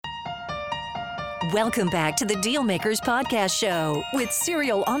Welcome back to the Dealmakers Podcast Show with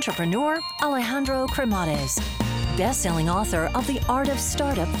serial entrepreneur Alejandro Cremades, best-selling author of The Art of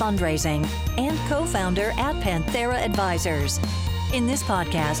Startup Fundraising and co-founder at Panthera Advisors. In this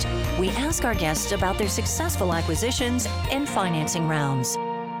podcast, we ask our guests about their successful acquisitions and financing rounds.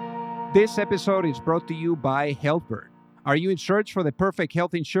 This episode is brought to you by HealthBird. Are you in search for the perfect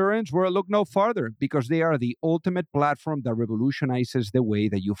health insurance? Well, look no farther, because they are the ultimate platform that revolutionizes the way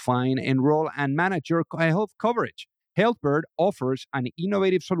that you find, enroll, and manage your health coverage. HealthBird offers an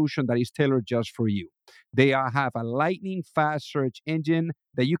innovative solution that is tailored just for you. They have a lightning-fast search engine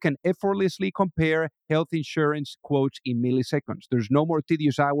that you can effortlessly compare health insurance quotes in milliseconds. There's no more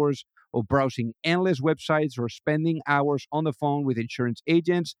tedious hours of browsing endless websites or spending hours on the phone with insurance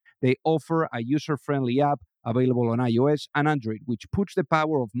agents. They offer a user-friendly app available on iOS and Android, which puts the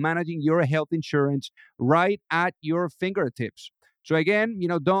power of managing your health insurance right at your fingertips. So again,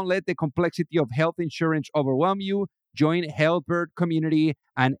 don't let the complexity of health insurance overwhelm you. Join HealthBird community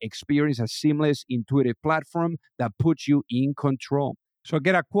and experience a seamless, intuitive platform that puts you in control. So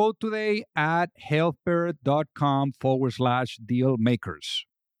get a quote today at healthbird.com/dealmakers.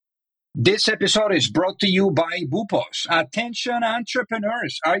 This episode is brought to you by Bupos. Attention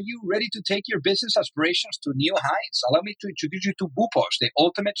entrepreneurs, are you ready to take your business aspirations to new heights? Allow me to introduce you to Bupos, the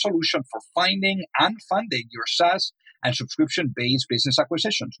ultimate solution for finding and funding your SaaS and subscription-based business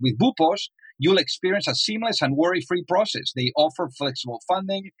acquisitions. With Bupos, you'll experience a seamless and worry-free process. They offer flexible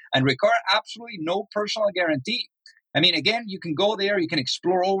funding and require absolutely no personal guarantee. Again, you can go there, you can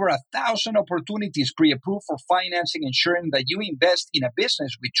explore over 1,000 opportunities pre-approved for financing, ensuring that you invest in a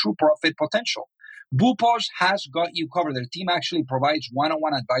business with true profit potential. Bupos has got you covered. Their team actually provides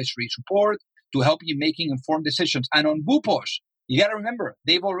one-on-one advisory support to help you making informed decisions. And on Bupos, you got to remember,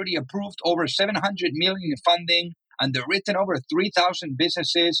 they've already approved over $700 million in funding, underwritten over 3,000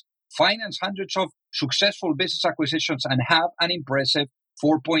 businesses, financed hundreds of successful business acquisitions, and have an impressive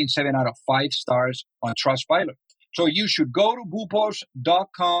 4.7 out of 5 stars on Trustpilot. So you should go to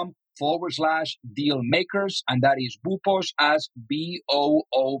bupos.com/dealmakers, and that is Bupos as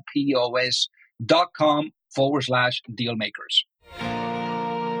BOOPOS.com/dealmakers.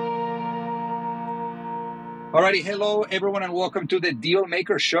 Alrighty, hello everyone, and welcome to the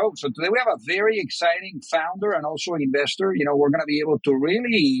Dealmaker Show. So today we have a very exciting founder and also investor. We're going to be able to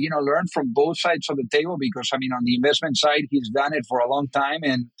really, learn from both sides of the table, because on the investment side, he's done it for a long time,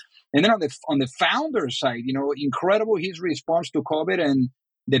 and then on the founder side, incredible his response to COVID and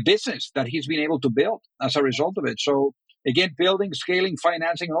the business that he's been able to build as a result of it. So again, building, scaling,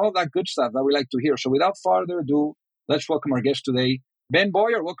 financing, all that good stuff that we like to hear. So without further ado, let's welcome our guest today, Ben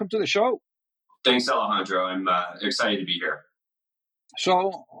Boyer. Welcome to the show. Thanks, Alejandro. I'm excited to be here.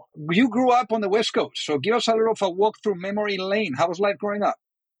 So you grew up on the West Coast. So give us a little of a walk through memory lane. How was life growing up?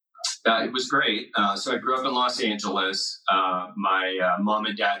 It was great. So I grew up in Los Angeles. My mom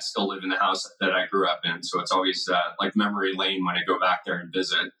and dad still live in the house that I grew up in. So it's always like memory lane when I go back there and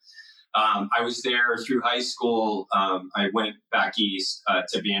visit. I was there through high school. I went back east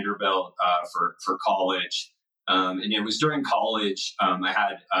to Vanderbilt for college. And it was during college, I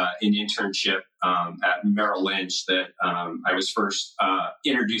had an internship at Merrill Lynch that I was first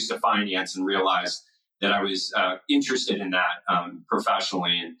introduced to finance and realized that I was interested in that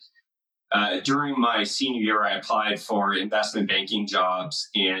professionally. And during my senior year, I applied for investment banking jobs,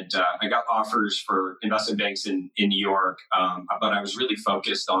 and I got offers for investment banks in New York. But I was really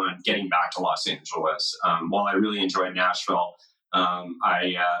focused on getting back to Los Angeles. While I really enjoyed Nashville,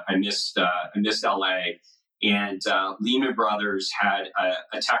 I missed LA. And Lehman Brothers had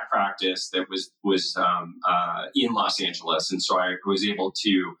a tech practice that was in Los Angeles, and so I was able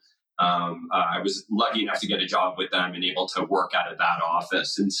to. I was lucky enough to get a job with them and able to work out of that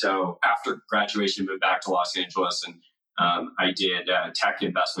office. And so after graduation, moved back to Los Angeles, and I did tech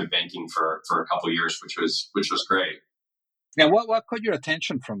investment banking for a couple of years, which was great. Now, what caught your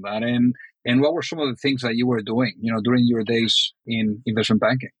attention from that, and what were some of the things that you were doing, during your days in investment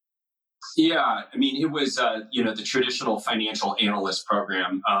banking? Yeah, it was the traditional financial analyst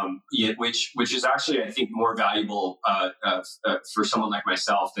program, which is actually, I think, more valuable for someone like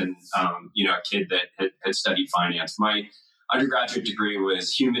myself than a kid that had studied finance. My undergraduate degree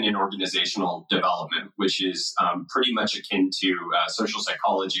was human and organizational development, which is pretty much akin to social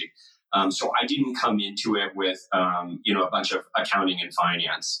psychology. So I didn't come into it with a bunch of accounting and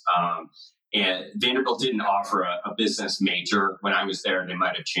finance. And Vanderbilt didn't offer a business major when I was there. They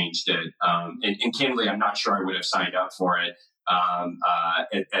might have changed it. And candidly, I'm not sure I would have signed up for it at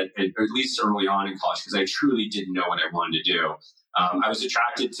least early on in college, because I truly didn't know what I wanted to do. I was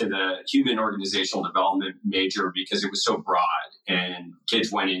attracted to the human organizational development major because it was so broad, and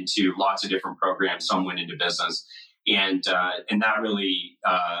kids went into lots of different programs. Some went into business, and that really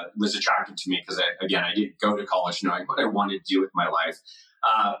was attractive to me because I didn't go to college knowing what I wanted to do with my life.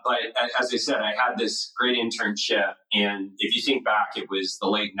 But as I said, I had this great internship, and if you think back, it was the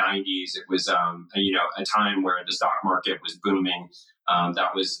late '90s. It was a time where the stock market was booming.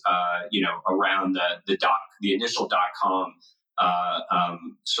 That was around the initial .com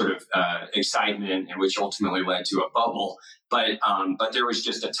excitement, and which ultimately led to a bubble. But there was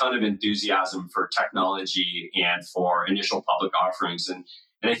just a ton of enthusiasm for technology and for initial public offerings, and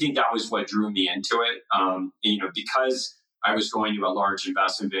I think that was what drew me into it. Because I was going to a large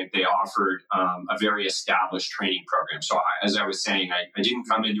investment bank, they offered a very established training program. So as I was saying, I didn't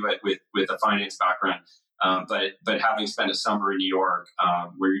come into it with a finance background, but having spent a summer in New York,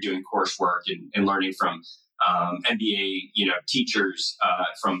 where you're doing coursework and learning from MBA, teachers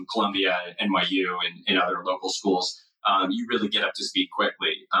from Columbia, NYU, and other local schools, you really get up to speed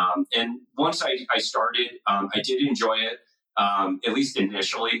quickly. And once I started, I did enjoy it. At least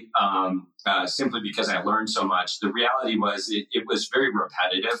initially, simply because I learned so much. The reality was it was very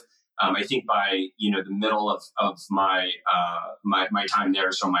repetitive. I think by the middle of my time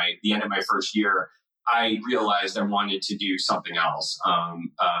there, so the end of my first year, I realized I wanted to do something else.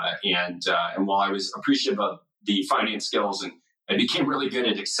 And while I was appreciative of the finance skills and I became really good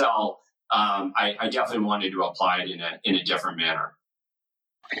at Excel, I definitely wanted to apply it in a different manner.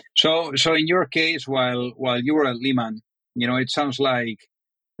 So in your case, while you were at Lehman, it sounds like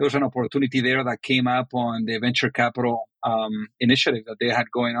there was an opportunity there that came up on the venture capital initiative that they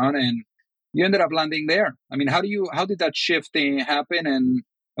had going on, and you ended up landing there. I mean, how did that shift happen, and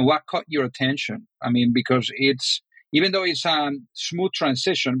what caught your attention? I mean, because even though it's a smooth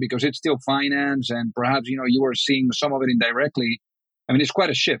transition, because it's still finance, and perhaps you were seeing some of it indirectly. I mean, it's quite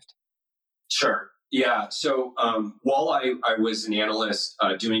a shift. Sure. Yeah. So while I was an analyst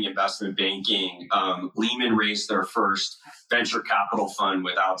doing investment banking, Lehman raised their first venture capital fund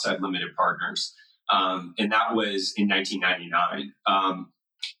with outside limited partners. And that was in 1999.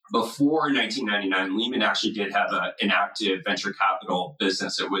 Before 1999, Lehman actually did have an active venture capital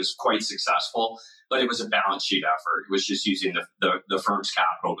business. It was quite successful, but it was a balance sheet effort. It was just using the firm's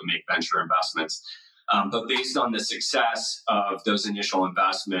capital to make venture investments. But based on the success of those initial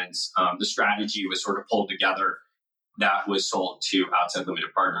investments, the strategy was sort of pulled together that was sold to outside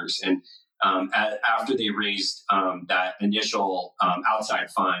limited partners. And after they raised that initial outside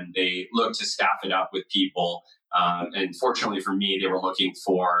fund, they looked to staff it up with people. And fortunately for me, they were looking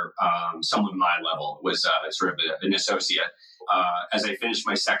for someone my level. It was sort of an associate. As I finished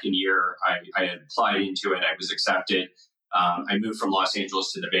my second year, I had applied into it. I was accepted. I moved from Los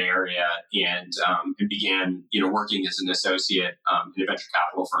Angeles to the Bay Area and began, working as an associate in a venture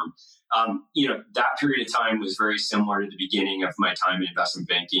capital firm. That period of time was very similar to the beginning of my time in investment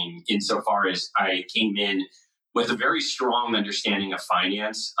banking, insofar as I came in with a very strong understanding of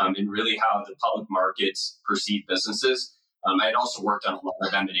finance and really how the public markets perceive businesses. I had also worked on a lot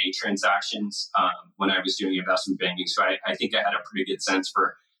of M&A transactions when I was doing investment banking, so I think I had a pretty good sense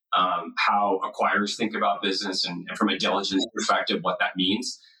for how acquirers think about business and from a diligence perspective, what that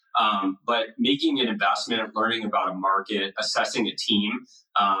means. But making an investment, learning about a market, assessing a team,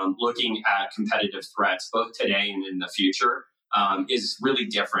 looking at competitive threats, both today and in the future, is really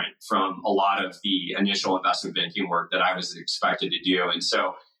different from a lot of the initial investment banking work that I was expected to do. And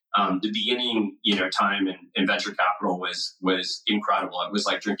so the beginning, time in venture capital was incredible. It was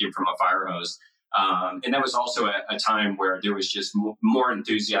like drinking from a fire hose. And that was also a time where there was just more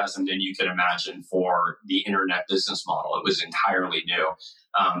enthusiasm than you could imagine for the internet business model. It was entirely new.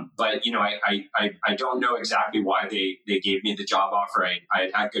 But I don't know exactly why they gave me the job offer. I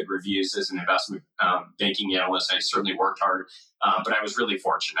had good reviews as an investment banking analyst. I certainly worked hard, but I was really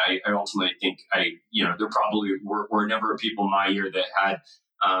fortunate. I ultimately think there probably were a number of people my year that had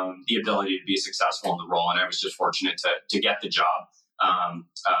the ability to be successful in the role, and I was just fortunate to get the job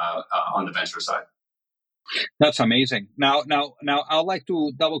on the venture side. That's amazing. Now, I'd like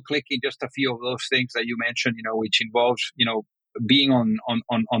to double click in just a few of those things that you mentioned, which involves, being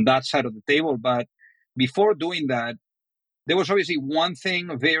on that side of the table. But before doing that, there was obviously one thing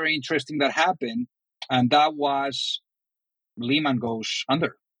very interesting that happened, and that was Lehman goes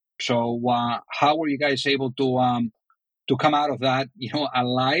under. So how were you guys able to come out of that,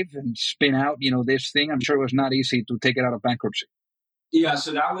 alive and spin out, this thing? I'm sure it was not easy to take it out of bankruptcy. Yeah,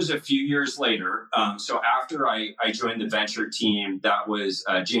 so that was a few years later. So after I joined the venture team, that was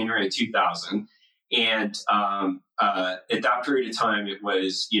January of 2000. And at that period of time, it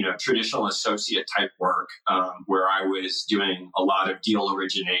was, traditional associate type work where I was doing a lot of deal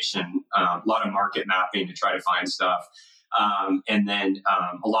origination, a lot of market mapping to try to find stuff, and then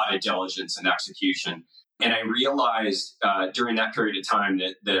a lot of diligence and execution. And I realized during that period of time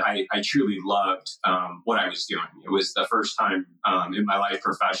that I truly loved what I was doing. It was the first time in my life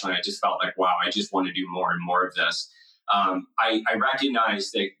professionally, I just felt like, wow, I just want to do more and more of this. I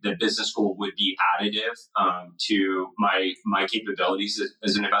recognized that the business school would be additive to my capabilities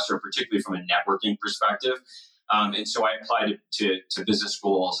as an investor, particularly from a networking perspective. And so I applied to business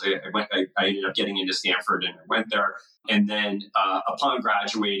schools. I ended up getting into Stanford and I went there. And then upon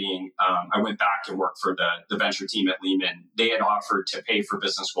graduating, I went back and worked for the venture team at Lehman. They had offered to pay for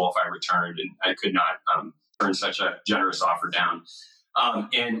business school if I returned, and I could not turn such a generous offer down.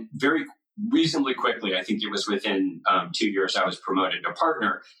 And very reasonably quickly, I think it was within 2 years, I was promoted to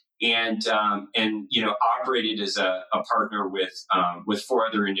partner, and operated as a partner with 4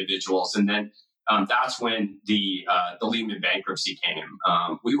 other individuals. And then that's when the Lehman bankruptcy came.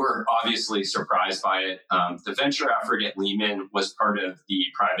 We were obviously surprised by it. The venture effort at Lehman was part of the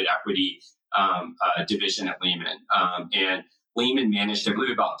private equity division at Lehman, and Lehman managed, I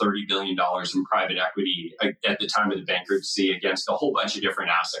believe, about $30 billion in private equity at the time of the bankruptcy against a whole bunch of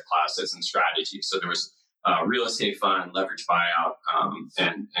different asset classes and strategies. So there was real estate fund, leverage buyout,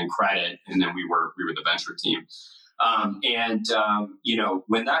 and credit, and then we were the venture team.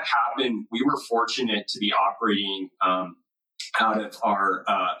 When that happened, we were fortunate to be operating out of our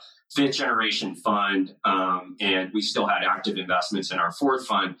 5th generation fund, and we still had active investments in our 4th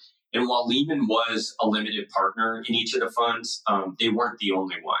fund. And while Lehman was a limited partner in each of the funds, they weren't the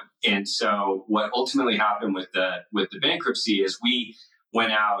only one. And so what ultimately happened with the bankruptcy is we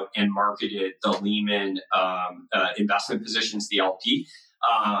went out and marketed the Lehman investment positions, the LP,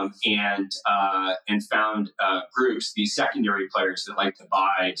 and found groups, these secondary players that like to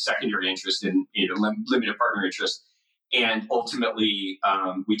buy secondary interest in limited partner interest. And ultimately,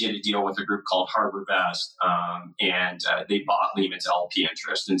 we did a deal with a group called HarborVest, and they bought Lehman's LP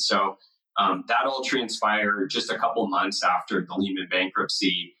interest. And so that all transpired just a couple months after the Lehman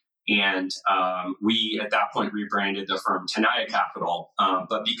bankruptcy. And we, at that point, rebranded the firm Tenaya Capital.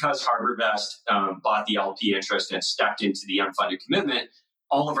 But because HarborVest bought the LP interest and stepped into the unfunded commitment,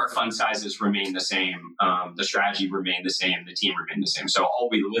 all of our fund sizes remained the same. The strategy remained the same. The team remained the same. So all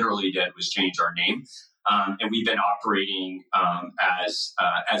we literally did was change our name. And we've been operating as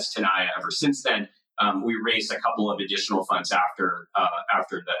Tenaya ever since then. We raised a couple of additional funds after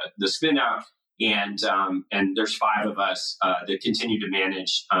the spin out, and there's 5 of us that continue to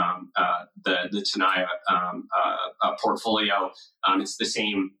manage the Tenaya portfolio. It's the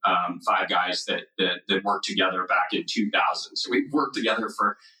same 5 guys that worked together back in 2000. So we've worked together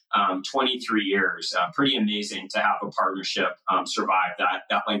for 23 years. Pretty amazing to have a partnership survive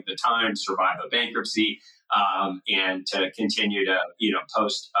that length of time, survive a bankruptcy, and to continue to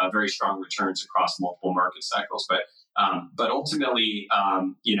post very strong returns across multiple market cycles. But ultimately,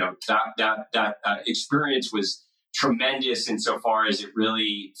 that experience was tremendous insofar as it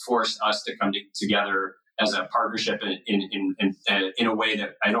really forced us to come together as a partnership in a way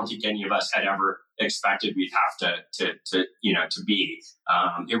that I don't think any of us had ever expected we'd have to be.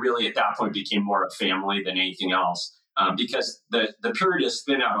 It really at that point became more a family than anything else, because the period of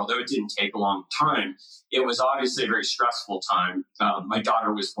spin out, although it didn't take a long time, it was obviously a very stressful time. My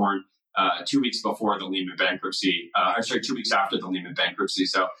daughter was born 2 weeks before the Lehman bankruptcy. 2 weeks after the Lehman bankruptcy.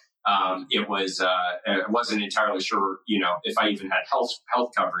 So I wasn't entirely sure, if I even had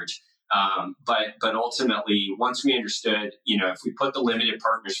health coverage. But ultimately, once we understood, if we put the limited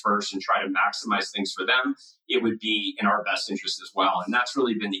partners first and try to maximize things for them, it would be in our best interest as well. And that's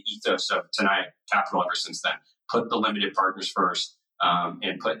really been the ethos of Tenaya Capital ever since then. Put the limited partners first,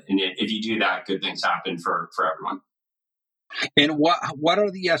 and if you do that, good things happen for everyone. And what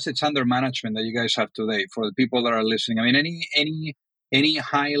are the assets under management that you guys have today for the people that are listening? I mean, any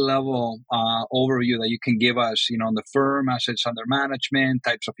high level overview that you can give us, on the firm, assets under management,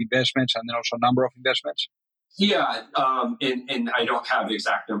 types of investments, and then also number of investments? Yeah, and I don't have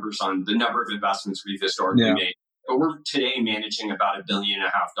exact numbers on the number of investments we've historically made, but we're today managing about $1.5 billion.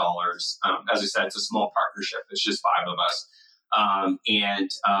 As I said, it's a small partnership. It's just 5 of us,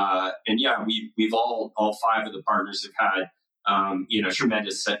 we've all 5 of the partners have had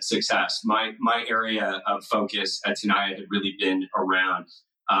tremendous success. My area of focus at Tenaya had really been around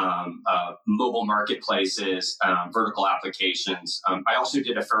mobile marketplaces, vertical applications. I also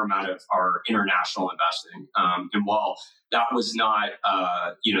did a fair amount of our international investing. And while that was not,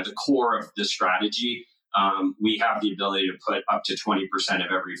 the core of the strategy, we have the ability to put up to 20%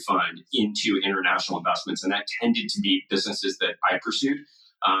 of every fund into international investments. And that tended to be businesses that I pursued.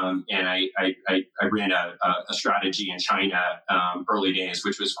 And I ran a strategy in China early days,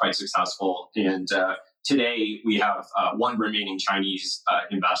 which was quite successful. And today we have one remaining Chinese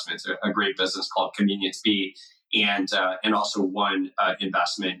investment, a great business called Convenience B, and also one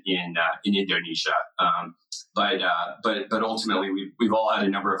investment in Indonesia. But ultimately, we've all had a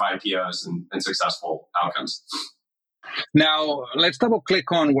number of IPOs and successful outcomes. Now, let's double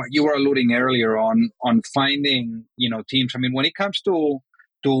click on what you were alluding earlier on finding, teams. I mean, when it comes to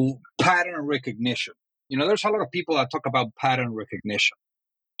pattern recognition, there's a lot of people that talk about pattern recognition.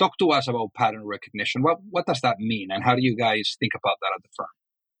 Talk to us about pattern recognition. What does that mean, and how do you guys think about that at the firm?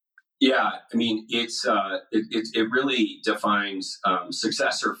 Yeah, I mean, it really defines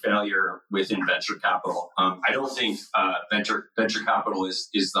success or failure within venture capital. I don't think venture capital is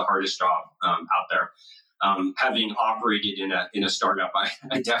the hardest job out there. Having operated in a startup,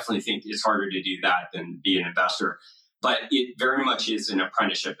 I definitely think it's harder to do that than be an investor. But it very much is an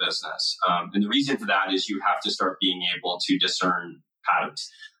apprenticeship business. And the reason for that is you have to start being able to discern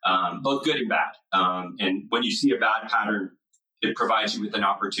patterns, both good and bad. And when you see a bad pattern, it provides you with an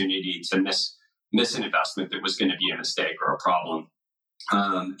opportunity to miss an investment that was going to be a mistake or a problem.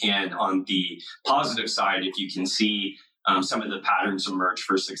 And on the positive side, if you can see some of the patterns emerge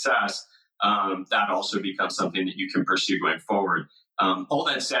for success, that also becomes something that you can pursue going forward. All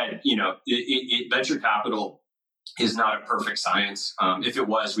that said, venture capital is not a perfect science. If it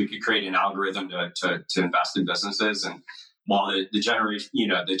was, we could create an algorithm to invest in businesses. And while the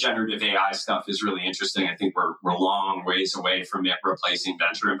generative AI stuff is really interesting, I think we're a long ways away from it replacing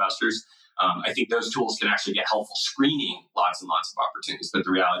venture investors. I think those tools can actually get helpful screening lots and lots of opportunities. But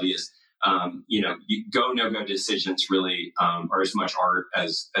the reality is, no-go decisions really are as much art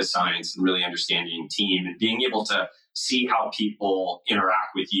as science, and really understanding team and being able to see how people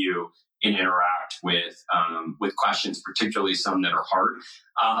interact with you and interact with questions, particularly some that are hard,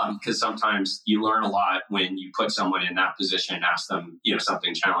 because sometimes you learn a lot when you put someone in that position and ask them,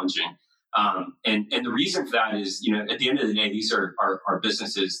 something challenging. And the reason for that is, at the end of the day, these are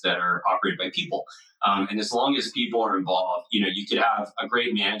businesses that are operated by people. And as long as people are involved, you could have a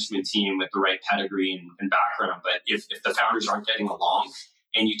great management team with the right pedigree and background, but if the founders aren't getting along,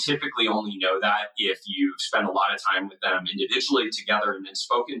 and you typically only know that if you've spent a lot of time with them individually together and then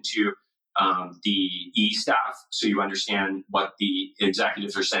spoken to the E staff, so you understand what the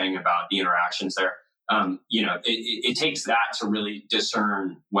executives are saying about the interactions there. It takes that to really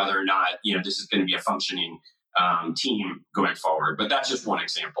discern whether or not, this is going to be a functioning team going forward. But that's just one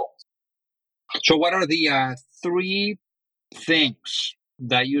example. So what are the three things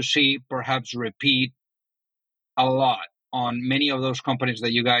that you see perhaps repeat a lot on many of those companies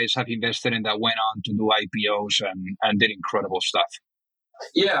that you guys have invested in that went on to do IPOs and did incredible stuff?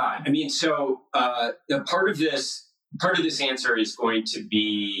 Yeah, I mean, so part of this answer is going to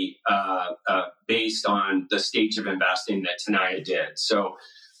be based on the stage of investing that Tenaya did. So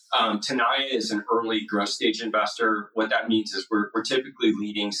Tenaya is an early growth stage investor. What that means is we're typically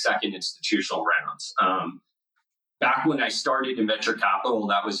leading second institutional rounds. Back when I started in venture capital,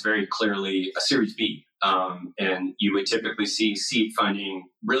 that was very clearly a Series B. And you would typically see seed funding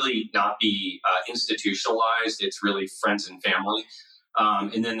really not be institutionalized. It's really friends and family.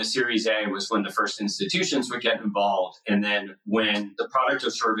 And then the Series A was when the first institutions would get involved. And then when the product or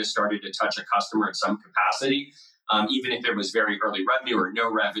service started to touch a customer in some capacity, even if it was very early revenue or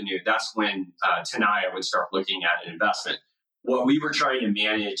no revenue, that's when Tenaya would start looking at an investment. What we were trying to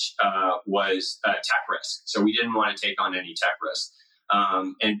manage was tech risk. So we didn't want to take on any tech risk.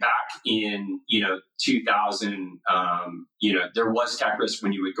 And back in 2000, there was tech risk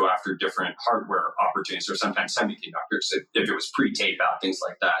when you would go after different hardware opportunities, or sometimes semiconductors, if it was pre-tape out, things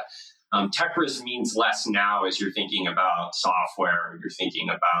like that. Tech risk means less now as you're thinking about software, you're thinking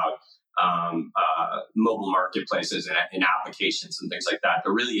about mobile marketplaces and applications and things like that.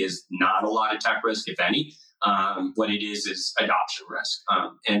 There really is not a lot of tech risk, if any. What it is adoption risk.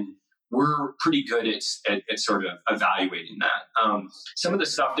 And we're pretty good at sort of evaluating that. Some of the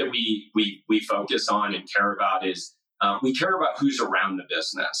stuff that we focus on and care about is we care about who's around the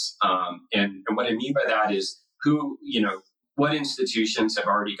business. And what I mean by that is who, what institutions have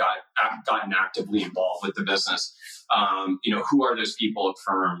already gotten actively involved with the business. Who are those people at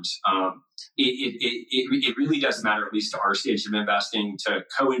firms? It really does matter, at least to our stage of investing, to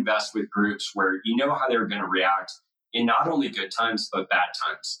co-invest with groups where you know how they're going to react in not only good times, but bad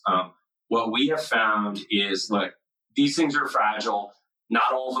times. What we have found is, look, these things are fragile.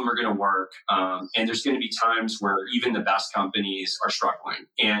 Not all of them are going to work. And there's going to be times where even the best companies are struggling.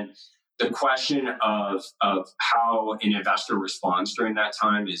 And the question of how an investor responds during that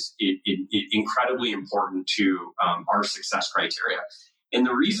time is incredibly important to our success criteria. And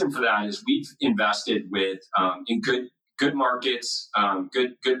the reason for that is we've invested in good markets,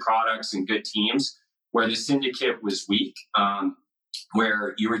 good products, and good teams where the syndicate was weak,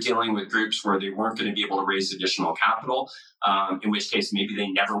 where you were dealing with groups where they weren't going to be able to raise additional capital, in which case maybe they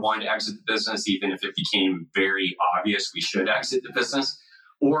never wanted to exit the business, even if it became very obvious we should exit the business.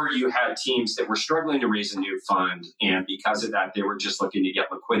 Or you had teams that were struggling to raise a new fund, and because of that, they were just looking to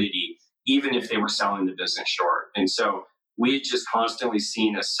get liquidity, even if they were selling the business short. And so we had just constantly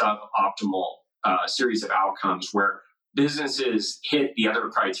seen a suboptimal series of outcomes where businesses hit the other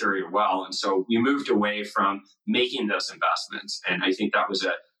criteria well. And so we moved away from making those investments. And I think that was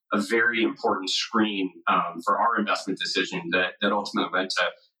a very important screen for our investment decision that ultimately led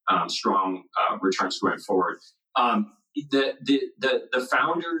to strong returns going forward. The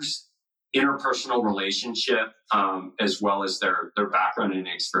founders' interpersonal relationship, as well as their background and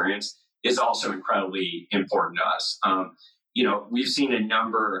experience, is also incredibly important to us. We've seen a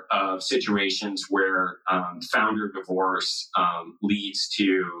number of situations where founder divorce leads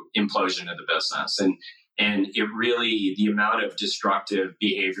to implosion of the business, and it really, the amount of destructive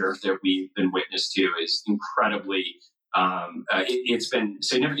behavior that we've been witness to is incredibly. It's been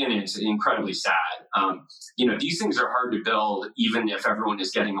significant and it's incredibly sad. These things are hard to build, even if everyone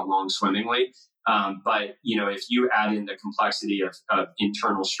is getting along swimmingly. But if you add in the complexity of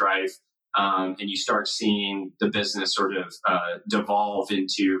internal strife, and you start seeing the business sort of devolve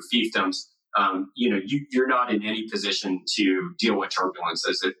into fiefdoms, you're not in any position to deal with turbulence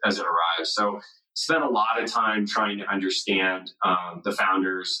as it arrives. So spent a lot of time trying to understand the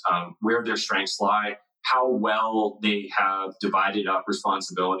founders, where their strengths lie, how well they have divided up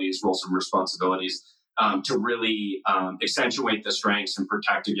roles and responsibilities to really accentuate the strengths and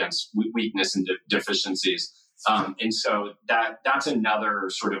protect against weakness and deficiencies. And so that's another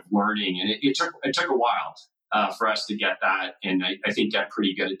sort of learning. And it took a while for us to get that. And I think get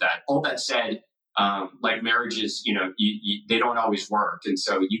pretty good at that. All that said, like marriages, they don't always work. And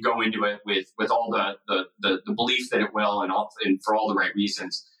so you go into it with all the belief that it will and for all the right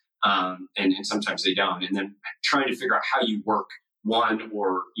reasons. And sometimes they don't. And then trying to figure out how you work one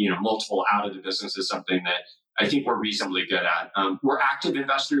or multiple out of the business is something that I think we're reasonably good at. We're active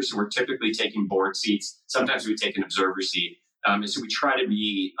investors, so we're typically taking board seats. Sometimes we take an observer seat. And so we try to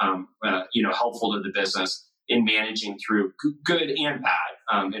be helpful to the business in managing through good and bad.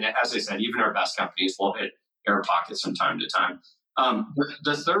 And as I said, even our best companies will hit air pockets from time to time.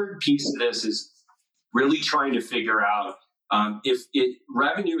 The third piece of this is really trying to figure out if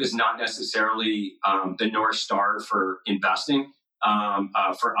revenue is not necessarily the North Star for investing.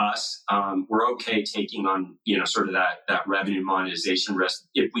 For us, we're okay taking on sort of that revenue monetization risk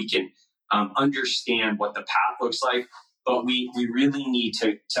if we can understand what the path looks like. But we really need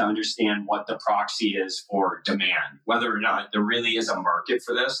to understand what the proxy is for demand, whether or not there really is a market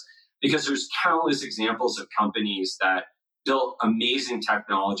for this, because there's countless examples of companies that built amazing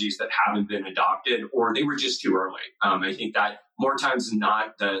technologies that haven't been adopted, or they were just too early. I think that more times than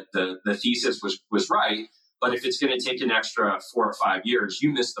not, the thesis was right. But if it's going to take an extra 4 or 5 years,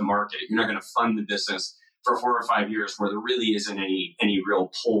 you miss the market. You're not going to fund the business for 4 or 5 years where there really isn't any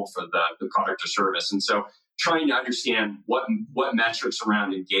real pull for the product or service. And so trying to understand what metrics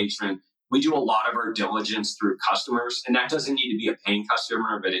around engagement. We do a lot of our diligence through customers, and that doesn't need to be a paying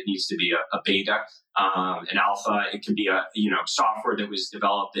customer, but it needs to be a beta, an alpha. It could be a software that was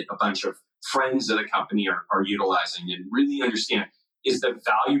developed that a bunch of friends of the company are utilizing, and really understand, is the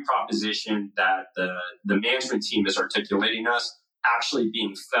value proposition that the management team is articulating us actually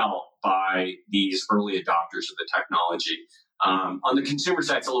being felt by these early adopters of the technology. On the consumer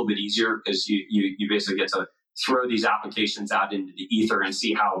side, it's a little bit easier because you basically get to throw these applications out into the ether and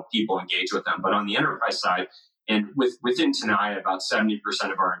see how people engage with them. But on the enterprise side, and within Tenaya, about 70%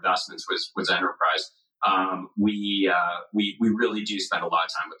 of our investments was enterprise. We really do spend a lot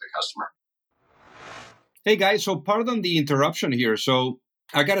of time with the customer. Hey guys, so pardon the interruption here. So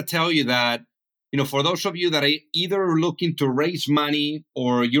I got to tell you that, for those of you that are either looking to raise money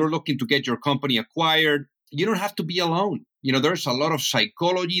or you're looking to get your company acquired, you don't have to be alone. There's a lot of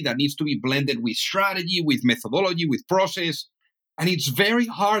psychology that needs to be blended with strategy, with methodology, with process. And it's very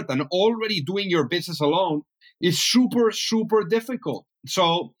hard. And already doing your business alone is super, super difficult.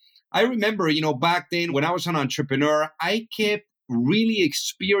 So I remember, back then when I was an entrepreneur, I kept really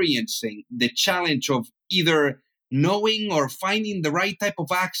experiencing the challenge of either knowing or finding the right type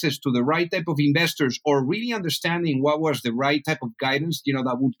of access to the right type of investors, or really understanding what was the right type of guidance,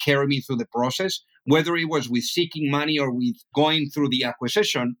 that would carry me through the process, whether it was with seeking money or with going through the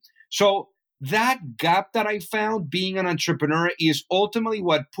acquisition. So that gap that I found being an entrepreneur is ultimately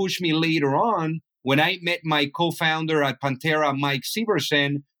what pushed me later on when I met my co-founder at Pantera, Mike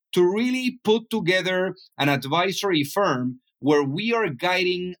Severson, to really put together an advisory firm where we are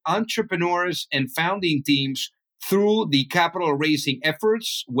guiding entrepreneurs and founding teams through the capital raising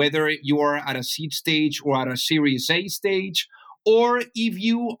efforts, whether you are at a seed stage or at a Series A stage, or if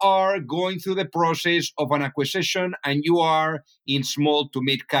you are going through the process of an acquisition and you are in small to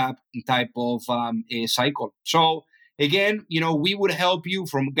mid cap type of a cycle. So again, we would help you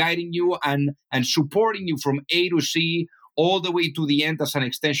from guiding you and supporting you from A to C all the way to the end as an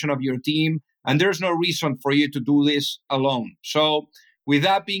extension of your team. And there's no reason for you to do this alone. So with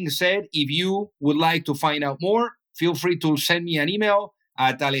that being said, if you would like to find out more, feel free to send me an email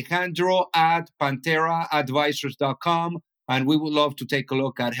at alejandro@panteraadvisors.com, and we would love to take a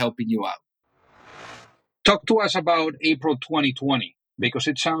look at helping you out. Talk to us about April 2020, because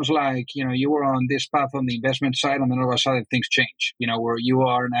it sounds like, you were on this path on the investment side, and then all of a sudden things change, where you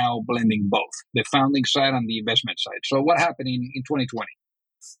are now blending both the founding side and the investment side. So what happened in 2020?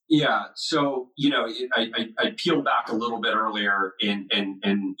 Yeah. So, I peeled back a little bit earlier and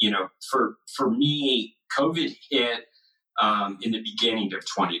for me, COVID hit in the beginning of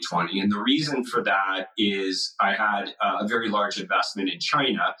 2020. And the reason for that is I had a very large investment in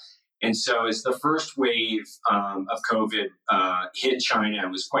China. And so as the first wave of COVID hit China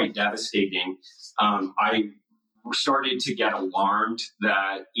and was quite devastating, I started to get alarmed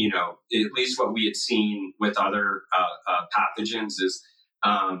that, at least what we had seen with other pathogens is,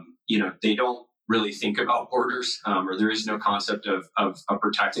 they don't really think about borders, or there is no concept of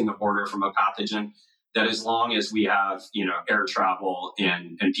protecting a border from a pathogen. That as long as we have, air travel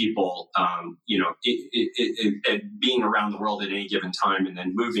and people, being around the world at any given time and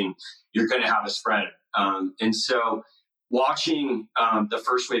then moving, you're going to have a spread. And so watching the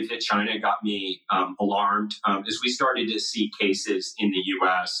first wave hit China got me alarmed. As we started to see cases in the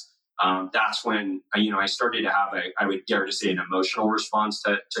U.S., that's when, I started to have I would dare to say, an emotional response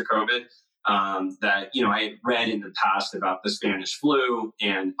to COVID. That, I had read in the past about the Spanish flu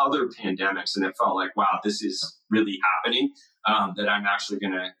and other pandemics, and it felt like, wow, this is really happening, that I'm actually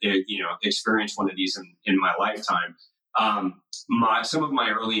going to, experience one of these in my lifetime. Some of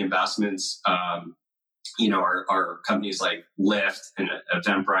my early investments, are companies like Lyft and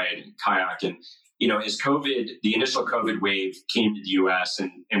Eventbrite and Kayak. And, as the initial COVID wave came to the US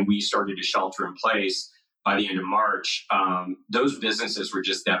and we started to shelter in place, by the end of March, those businesses were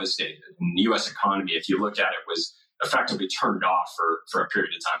just devastated. And the U.S. economy, if you look at it, was effectively turned off for a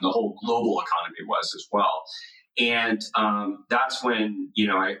period of time. The whole global economy was as well. And that's when,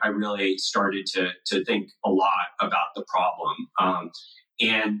 I really started to think a lot about the problem.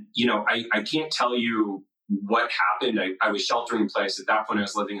 I can't tell you what happened. I was sheltering in place. At that point, I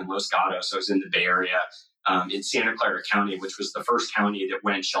was living in Los Gatos. I was in the Bay Area, in Santa Clara County, which was the first county that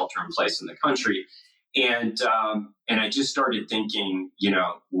went shelter in place in the country. And I just started thinking,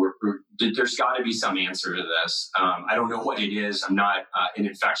 there's got to be some answer to this. I don't know what it is. I'm not an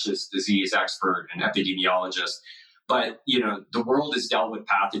infectious disease expert and epidemiologist, but the world has dealt with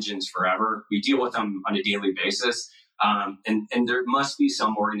pathogens forever. We deal with them on a daily basis, and there must be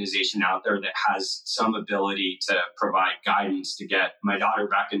some organization out there that has some ability to provide guidance to get my daughter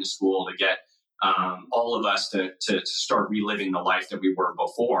back into school, to get all of us to start reliving the life that we were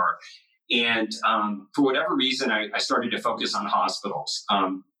before. And for whatever reason, I started to focus on hospitals.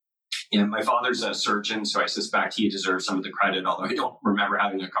 My father's a surgeon, so I suspect he deserves some of the credit, although I don't remember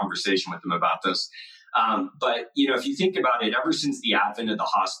having a conversation with him about this. But if you think about it, ever since the advent of the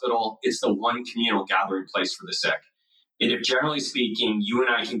hospital, it's the one communal gathering place for the sick. And if, generally speaking, you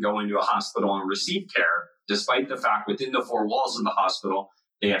and I can go into a hospital and receive care, despite the fact within the four walls of the hospital,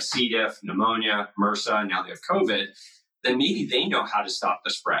 they have C. diff, pneumonia, MRSA, now they have COVID, then maybe they know how to stop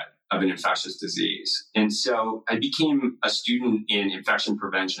the spread of an infectious disease. And so I became a student in infection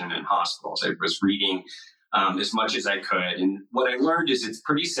prevention in hospitals. I was reading as much as I could. And what I learned is it's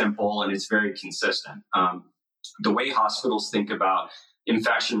pretty simple and it's very consistent. The way hospitals think about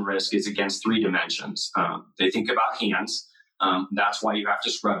infection risk is against three dimensions. They think about hands. That's why you have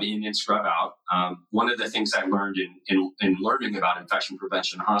to scrub in and scrub out. One of the things I learned in learning about infection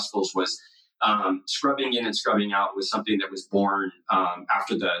prevention in hospitals was scrubbing in and scrubbing out was something that was born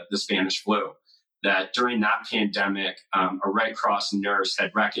after the Spanish flu. That during that pandemic, a Red Cross nurse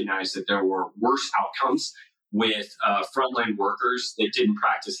had recognized that there were worse outcomes with frontline workers that didn't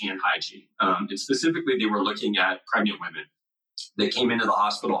practice hand hygiene. And specifically, they were looking at pregnant women that came into the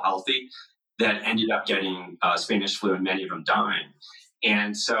hospital healthy that ended up getting Spanish flu and many of them dying.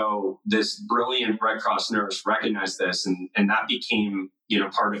 And so this brilliant Red Cross nurse recognized this, and that became,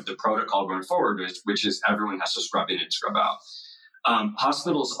 part of the protocol going forward, which is everyone has to scrub in and scrub out.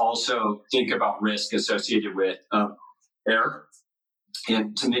 Hospitals also think about risk associated with air,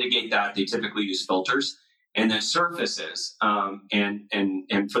 and to mitigate that, they typically use filters and then surfaces,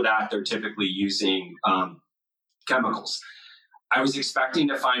 and for that, they're typically using chemicals. I was expecting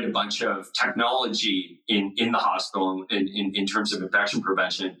to find a bunch of technology in the hospital in terms of infection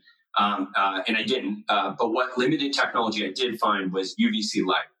prevention, and I didn't. But what limited technology I did find was UVC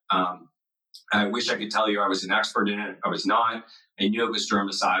light. I wish I could tell you I was an expert in it. I was not. I knew it was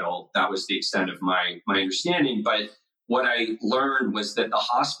germicidal. That was the extent of my understanding. But what I learned was that the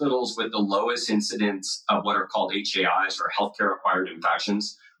hospitals with the lowest incidence of what are called HAIs, or healthcare-acquired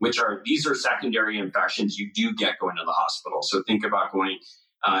infections, these are secondary infections you do get going to the hospital. So think about going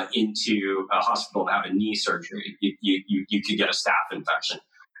into a hospital to have a knee surgery. You could get a staph infection.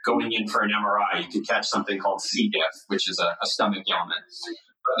 Going in for an MRI, you could catch something called C. diff, which is a stomach ailment.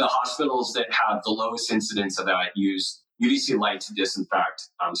 But the hospitals that have the lowest incidence of that use UVC light to disinfect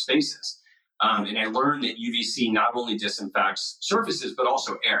spaces. And I learned that UVC not only disinfects surfaces, but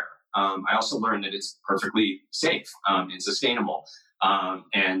also air. I also learned that it's perfectly safe and sustainable.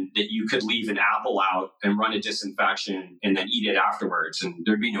 And that you could leave an apple out and run a disinfection and then eat it afterwards, and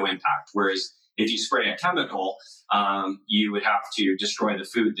there'd be no impact. Whereas if you spray a chemical, you would have to destroy the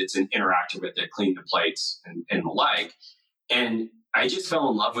food that's interacted with it, clean the plates and the like. And I just fell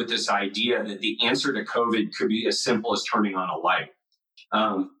in love with this idea that the answer to COVID could be as simple as turning on a light.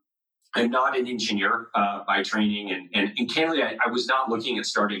 I'm not an engineer by training, and candidly, I was not looking at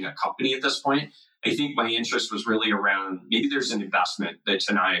starting a company at this point. I think my interest was really around maybe there's an investment that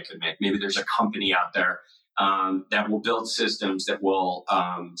Tenaya could make. Maybe there's a company out there that will build systems that will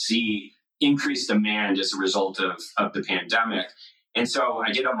see increased demand as a result of the pandemic. And so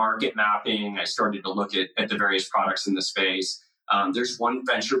I did a market mapping. I started to look at the various products in the space. There's one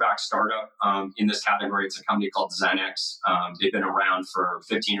venture-backed startup in this category. It's a company called Xenex. They've been around for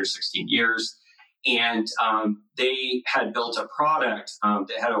 15 or 16 years. And they had built a product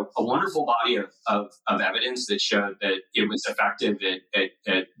that had a wonderful body of evidence that showed that it was effective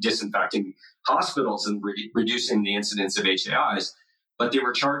at disinfecting hospitals and reducing the incidence of HAIs. But they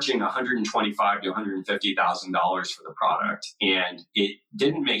were charging $125,000 to $150,000 for the product. And it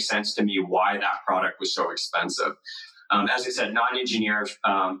didn't make sense to me why that product was so expensive. As I said, not engineers,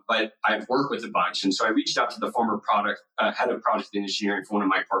 but I've worked with a bunch. And so I reached out to the former head of product engineering for one of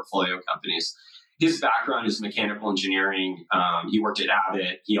my portfolio companies. His background is mechanical engineering. He worked at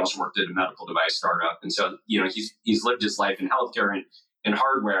Abbott. He also worked at a medical device startup. And so, he's lived his life in healthcare and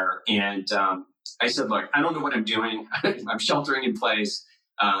hardware. And I said, look, I don't know what I'm doing. I'm sheltering in place.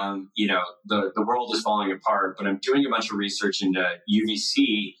 The world is falling apart, but I'm doing a bunch of research into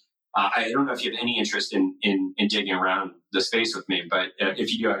UVC. I don't know if you have any interest in digging around the space with me, but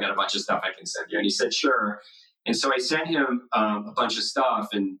if you do, I've got a bunch of stuff I can send you. And he said, sure. And so I sent him a bunch of stuff,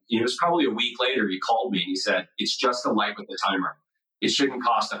 and it was probably a week later, he called me and he said, it's just a light with a timer. It shouldn't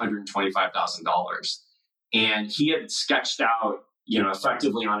cost $125,000. And he had sketched out,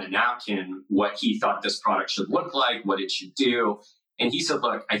 effectively on a napkin, what he thought this product should look like, what it should do. And he said,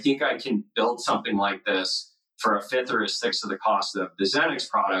 look, I think I can build something like this for a fifth or a sixth of the cost of the Xenex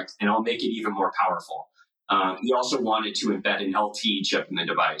product, and I'll make it even more powerful. He also wanted to embed an LTE chip in the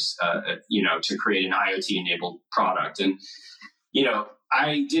device, to create an IoT-enabled product. And,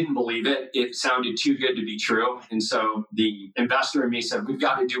 I didn't believe it. It sounded too good to be true. And so the investor in me said, we've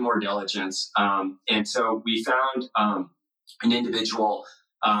got to do more diligence. And so we found an individual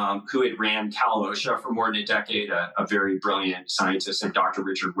who had ran Cal OSHA for more than a decade, a very brilliant scientist, and Dr.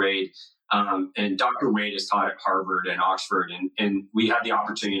 Richard Wade. And Dr. Wade has taught at Harvard and Oxford. And we had the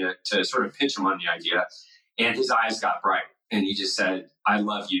opportunity to sort of pitch him on the idea. And his eyes got bright. And he just said, I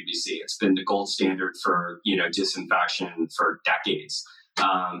love UVC. It's been the gold standard for, disinfection for decades.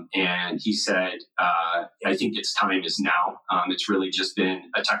 And he said, I think its time is now. It's really just been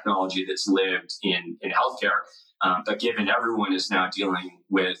a technology that's lived in healthcare. But given everyone is now dealing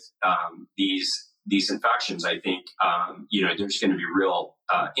with these infections, I think, there's going to be real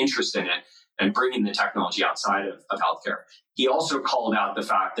interest in it and bringing the technology outside of healthcare. He also called out the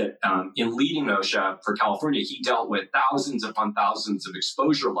fact that in leading OSHA for California, he dealt with thousands upon thousands of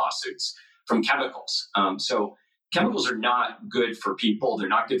exposure lawsuits from chemicals. So chemicals are not good for people. They're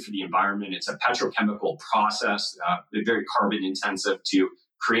not good for the environment. It's a petrochemical process. They're very carbon intensive to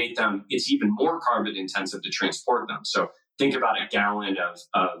create them. It's even more carbon intensive to transport them. So think about a gallon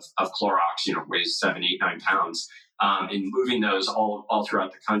of Clorox, weighs 7, 8, 9 pounds, and moving those all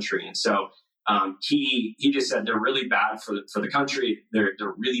throughout the country. And so He just said they're really bad for the country. They're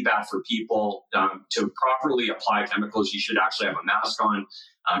really bad for people. To properly apply chemicals, you should actually have a mask on.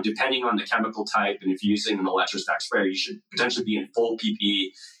 Depending on the chemical type, and if you're using an electrostatic sprayer, you should potentially be in full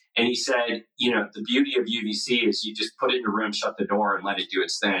PPE. And he said, the beauty of UVC is you just put it in a room, shut the door, and let it do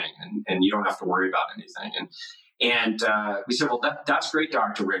its thing, and you don't have to worry about anything. And we said, well, that's great,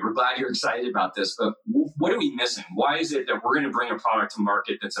 Dr. Wade. We're glad you're excited about this, but what are we missing? Why is it that we're going to bring a product to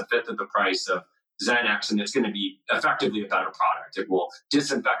market that's a fifth of the price of Xanax, and it's going to be effectively a better product? It will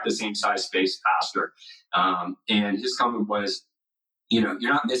disinfect the same size space faster. And his comment was, you're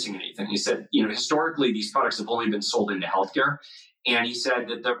not missing anything. He said, historically, these products have only been sold into healthcare. And he said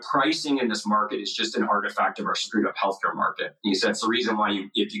that the pricing in this market is just an artifact of our screwed up healthcare market. And he said it's the reason why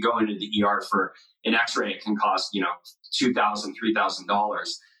if you go into the ER for an X-ray, it can cost $2,000,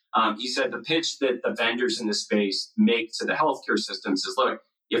 $3,000. He said the pitch that the vendors in this space make to the healthcare systems is, look,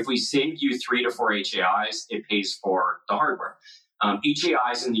 if we save you 3 to 4 HAIs, it pays for the hardware.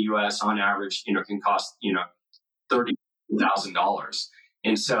 HAIs in the U.S. on average, can cost $30,000.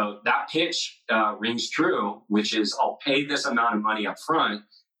 And so that pitch rings true, which is I'll pay this amount of money up front.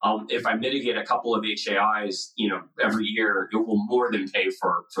 If I mitigate a couple of HAIs, every year, it will more than pay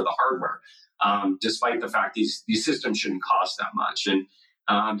for the hardware, despite the fact these systems shouldn't cost that much. And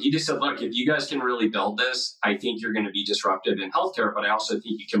he just said, look, if you guys can really build this, I think you're going to be disruptive in healthcare, but I also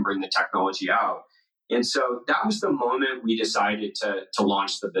think you can bring the technology out. And so that was the moment we decided to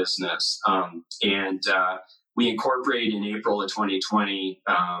launch the business. We incorporated in April of 2020.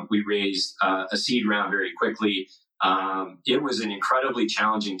 We raised a seed round very quickly. It was an incredibly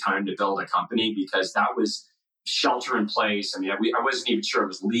challenging time to build a company because that was shelter in place. I mean, I wasn't even sure it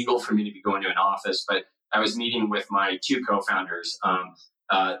was legal for me to be going to an office, but I was meeting with my 2 co-founders.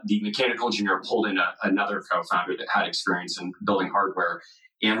 The mechanical engineer pulled in another co-founder that had experience in building hardware,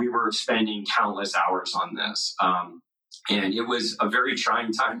 and we were spending countless hours on this. And it was a very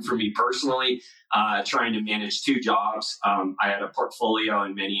trying time for me personally, trying to manage 2 jobs. I had a portfolio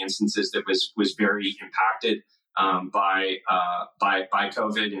in many instances that was very impacted by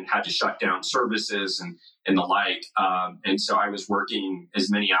COVID and had to shut down services and the like. And so I was working as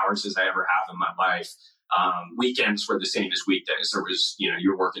many hours as I ever have in my life. Weekends were the same as weekdays. There was,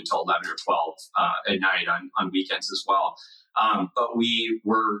 you're working till 11 or 12 at night on weekends as well. But we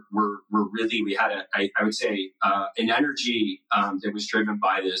had I would say, an energy that was driven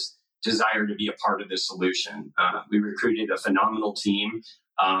by this desire to be a part of this solution. We recruited a phenomenal team.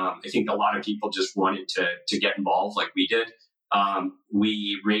 I think a lot of people just wanted to get involved like we did.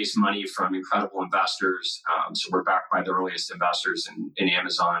 We raised money from incredible investors. So we're backed by the earliest investors in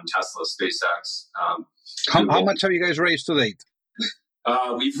Amazon, Tesla, SpaceX. How much have you guys raised to date?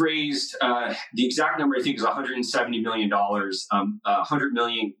 We've raised the exact number, I think, is $170 million. $100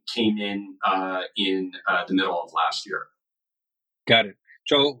 million came in the middle of last year. Got it.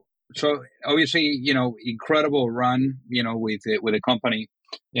 So obviously, incredible run, with the company,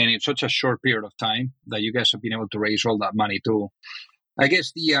 and in such a short period of time that you guys have been able to raise all that money too. I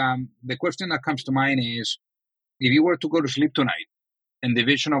guess the question that comes to mind is, if you were to go to sleep tonight and the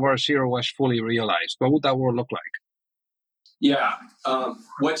vision of R0 was fully realized, what would that world look like? Yeah.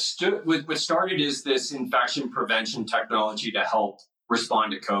 What started is this infection prevention technology to help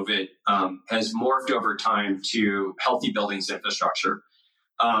respond to COVID has morphed over time to healthy buildings infrastructure.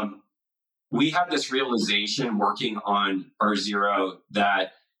 We had this realization working on R0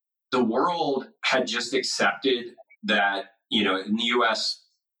 that the world had just accepted that, in the U.S.,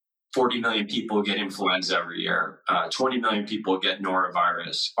 40 million people get influenza every year. 20 million people get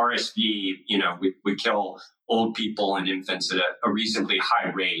norovirus. RSV, would kill old people and infants at a reasonably high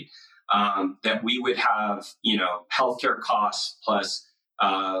rate. That we would have, healthcare costs plus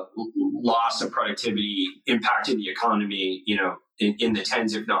loss of productivity impacting the economy, in the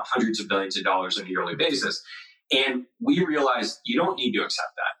tens, if not hundreds of billions of dollars on a yearly basis. And we realized you don't need to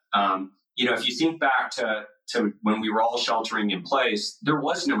accept that. If you think back to when we were all sheltering in place, there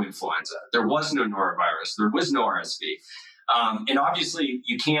was no influenza, there was no norovirus, there was no RSV. And obviously,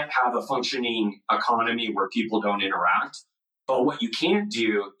 you can't have a functioning economy where people don't interact. But what you can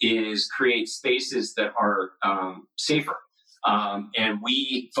do is create spaces that are safer. And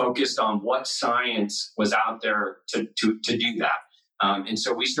we focused on what science was out there to do that. And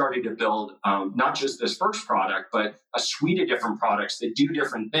so we started to build not just this first product, but a suite of different products that do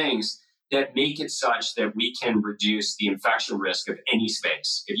different things that make it such that we can reduce the infection risk of any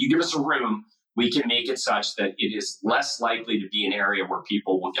space. If you give us a room, we can make it such that it is less likely to be an area where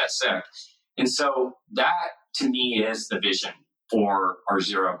people will get sick. And so that, to me, is the vision for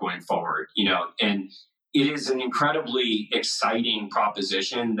R0 going forward, and it is an incredibly exciting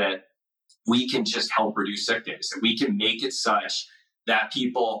proposition that we can just help reduce sick days. And we can make it such that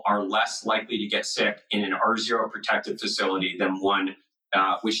people are less likely to get sick in an R0 protected facility than one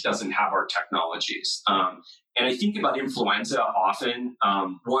which doesn't have our technologies. And I think about influenza often.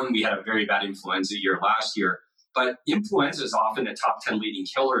 One, we had a very bad influenza year last year, but influenza is often a top 10 leading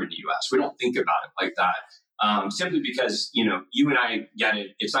killer in the US. We don't think about it like that. Simply because, you and I get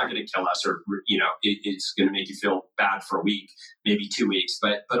it, it's not going to kill us, or, it's going to make you feel bad for a week, maybe 2 weeks.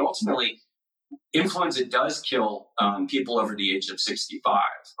 But ultimately, influenza does kill people over the age of 65,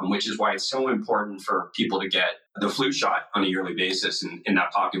 which is why it's so important for people to get the flu shot on a yearly basis in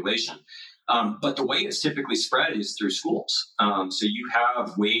that population. But the way it's typically spread is through schools. So you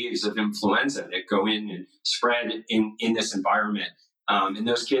have waves of influenza that go in and spread in this environment. And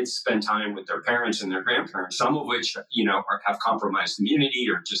those kids spend time with their parents and their grandparents, some of which, have compromised immunity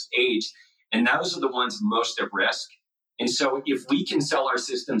or just age. And those are the ones most at risk. And so if we can sell our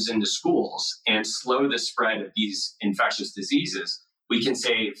systems into schools and slow the spread of these infectious diseases, we can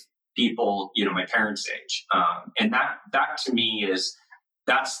save people, my parents' age. And that to me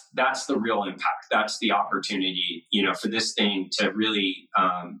that's the real impact. That's the opportunity, for this thing to really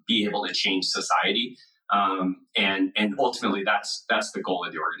be able to change society. And ultimately that's the goal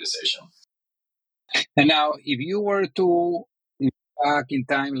of the organization. And now if you were to back in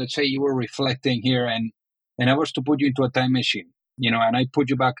time, let's say you were reflecting here and I was to put you into a time machine, and I put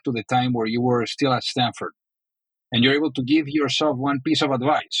you back to the time where you were still at Stanford and you're able to give yourself one piece of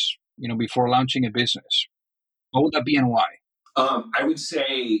advice, before launching a business, what would that be and why? I would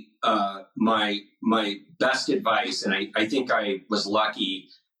say my best advice, and I think I was lucky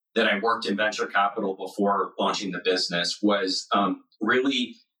that I worked in venture capital before launching the business, was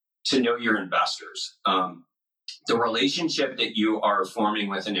really to know your investors. The relationship that you are forming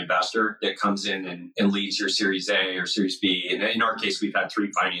with an investor that comes in and leads your Series A or Series B, and in our case, we've had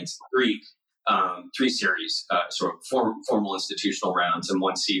three series, sort of formal institutional rounds and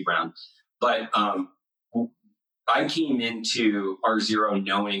one seed round. But I came into R0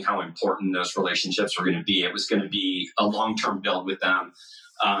 knowing how important those relationships were going to be. It was going to be a long-term build with them,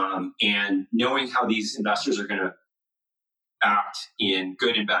 and knowing how these investors are going to act in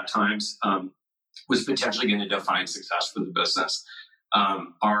good and bad times was potentially going to define success for the business.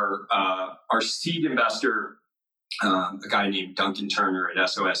 Our seed investor, a guy named Duncan Turner at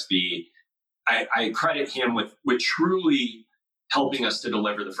SOSV, I credit him with truly helping us to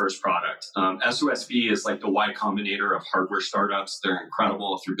deliver the first product. SOSV is like the Y Combinator of hardware startups. They're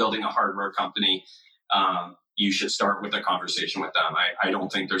incredible. If you're building a hardware company, you should start with a conversation with them. I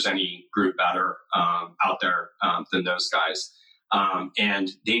don't think there's any group better out there than those guys. And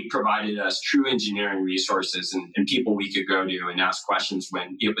they provided us true engineering resources and people we could go to and ask questions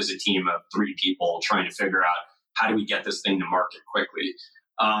when it was a team of 3 people trying to figure out how do we get this thing to market quickly.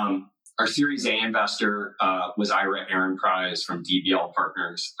 Our Series A investor was Ira Ehrenpreis from DBL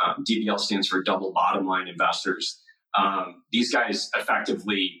Partners. DBL stands for Double Bottom Line Investors. These guys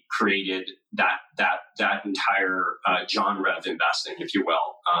effectively created that entire genre of investing, if you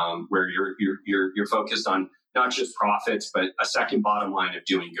will, where you're focused on not just profits, but a second bottom line of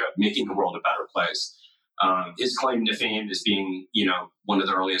doing good, making the world a better place. His claim to fame is being, one of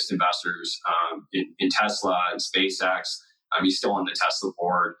the earliest investors in Tesla and SpaceX. He's still on the Tesla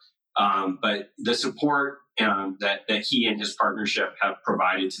board. But the support that he and his partnership have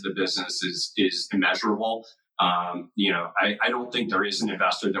provided to the business is immeasurable. I don't think there is an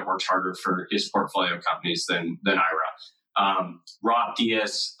investor that works harder for his portfolio companies than Ira. Rob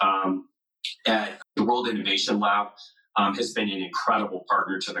Diaz at the World Innovation Lab has been an incredible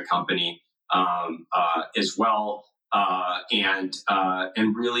partner to the company as well. And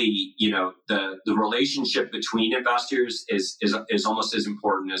really, the relationship between investors is almost as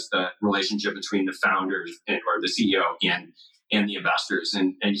important as the relationship between the founders or the CEO and the investors.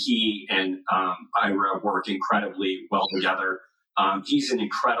 And he and Ira work incredibly well together. He's an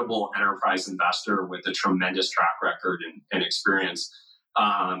incredible enterprise investor with a tremendous track record and experience.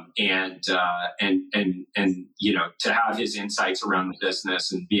 And to have his insights around the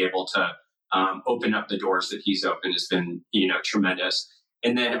business and be able to open up the doors that he's opened has been, tremendous.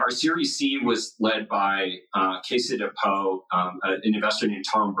 And then our Series C was led by Caisse de Depot, an investor named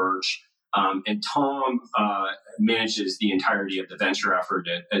Tom Birch. And Tom manages the entirety of the venture effort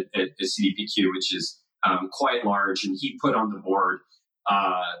at CDPQ, which is quite large. And he put on the board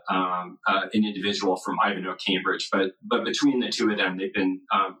an individual from Ivanhoe, Cambridge. But between the two of them, they've been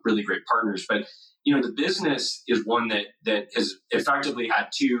really great partners. But the business is one that has effectively had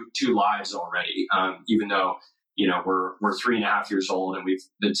two lives already. Even though we're 3.5 years old and we've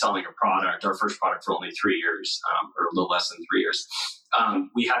been selling our first product for only 3 years, or a little less than 3 years.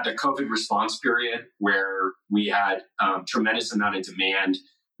 We had the COVID response period where we had tremendous amount of demand.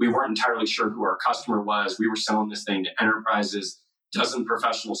 We weren't entirely sure who our customer was. We were selling this thing to enterprises, dozen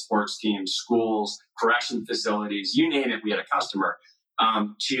professional sports teams, schools, correction facilities, you name it, we had a customer.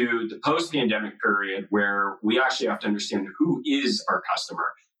 To the post-pandemic period where we actually have to understand who is our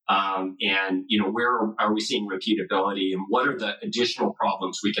customer, and where are we seeing repeatability, and what are the additional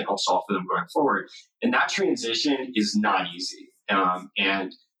problems we can help solve for them going forward. And that transition is not easy.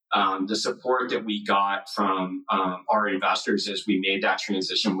 The support that we got from our investors as we made that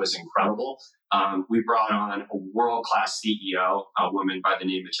transition was incredible. We brought on a world-class CEO, a woman by the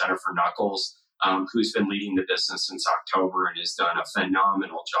name of Jennifer Knuckles, who's been leading the business since October and has done a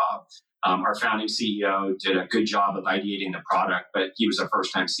phenomenal job. Our founding CEO did a good job of ideating the product, but he was a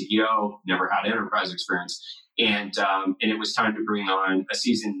first-time CEO, never had enterprise experience. And it was time to bring on a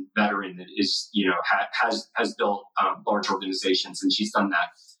seasoned veteran that is, has built large organizations, and she's done that.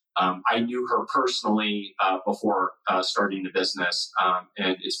 I knew her personally before starting the business,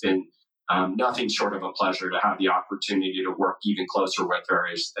 and it's been nothing short of a pleasure to have the opportunity to work even closer with her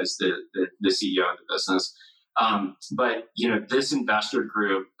as the CEO of the business. But this investor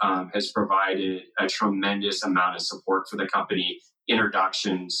group has provided a tremendous amount of support for the company,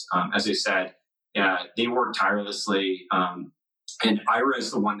 introductions. As I said, they work tirelessly. And Ira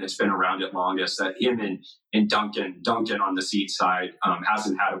is the one that's been around it longest. Him and Duncan on the seed side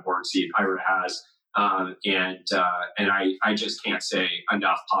hasn't had a board seat. Ira has. And I just can't say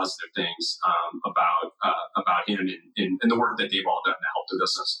enough positive things about him and the work that they've all done to help the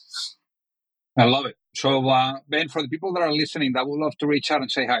business. I love it. So, Ben, for the people that are listening that would love to reach out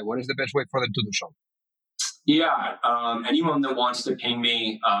and say hi, what is the best way for them to do so? Yeah, anyone that wants to ping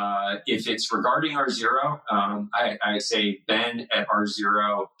me, if it's regarding R0, I say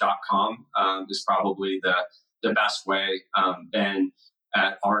ben@r0.com is probably the best way, ben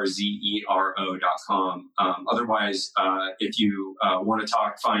at rzero.com. Otherwise, if you want to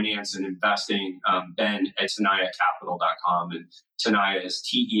talk finance and investing, ben at tenayacapital.com, and Tenaya is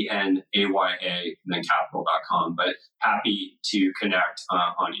TENAYA, and then capital.com. But happy to connect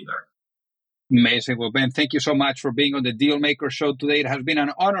on either. Amazing. Well, Ben, thank you so much for being on the Dealmaker Show today. It has been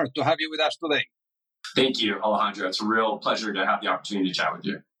an honor to have you with us today. Thank you, Alejandro. It's a real pleasure to have the opportunity to chat with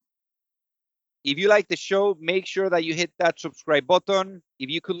you. If you like the show, make sure that you hit that subscribe button. If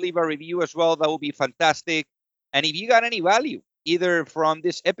you could leave a review as well, that would be fantastic. And if you got any value, either from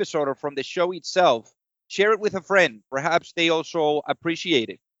this episode or from the show itself, share it with a friend. Perhaps they also appreciate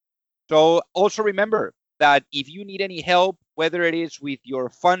it. So also remember that if you need any help, whether it is with your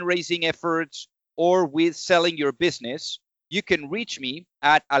fundraising efforts or with selling your business, you can reach me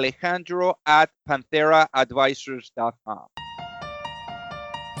at alejandro@pantheraadvisors.com.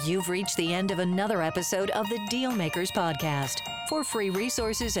 You've reached the end of another episode of the Dealmakers podcast. For free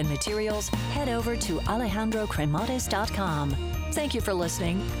resources and materials, head over to alejandrocremades.com. Thank you for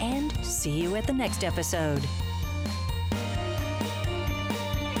listening, and see you at the next episode.